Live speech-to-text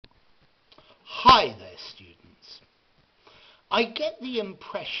Hi there, students. I get the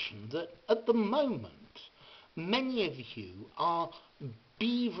impression that at the moment many of you are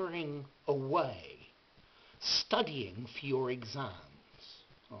beavering away, studying for your exams.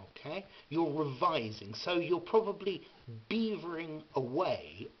 Okay? You're revising, so you're probably beavering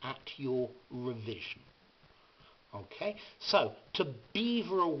away at your revision. Okay? So, to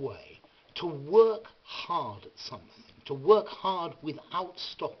beaver away, to work hard at something, to work hard without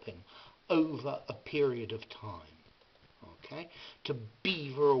stopping over a period of time. Okay? To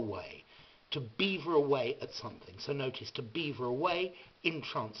beaver away at something. So notice, to beaver away,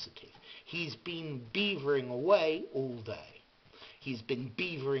 intransitive. He's been beavering away all day. He's been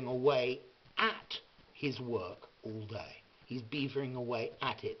beavering away at his work all day. He's beavering away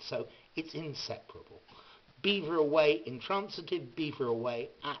at it. So it's inseparable. Beaver away, intransitive, beaver away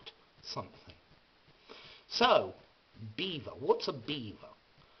at something. So, beaver. What's a beaver?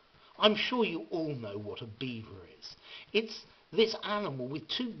 I'm sure you all know what a beaver is. It's this animal with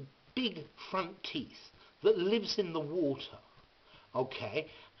two big front teeth that lives in the water, okay,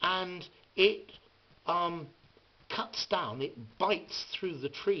 and it cuts down, it bites through the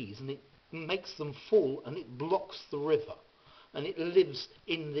trees and it makes them fall and it blocks the river and it lives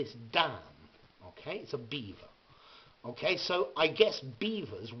in this dam, okay, it's a beaver. Okay, so I guess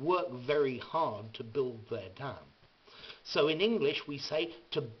beavers work very hard to build their dam. So in English we say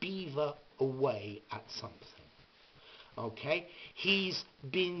to beaver away at something. Okay, he's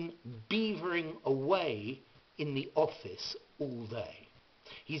been beavering away in the office all day.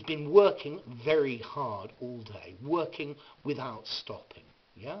 He's been working very hard all day, working without stopping.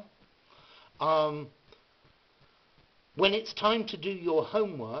 Yeah. When it's time to do your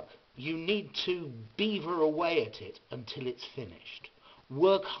homework, you need to beaver away at it until it's finished.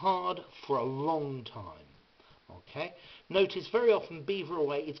 Work hard for a long time. Okay? Notice very often beaver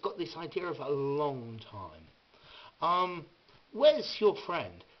away, it's got this idea of a long time. Where's your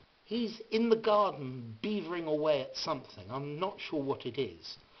friend? He's in the garden beavering away at something. I'm not sure what it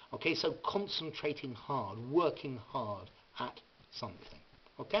is. Okay, so concentrating hard, working hard at something.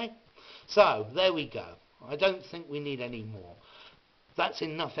 Okay? So, there we go. I don't think we need any more. That's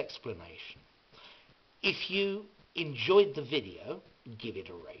enough explanation. If you enjoyed the video, give it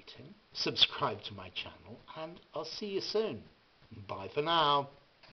a rating, subscribe to my channel, and I'll see you soon. Bye for now.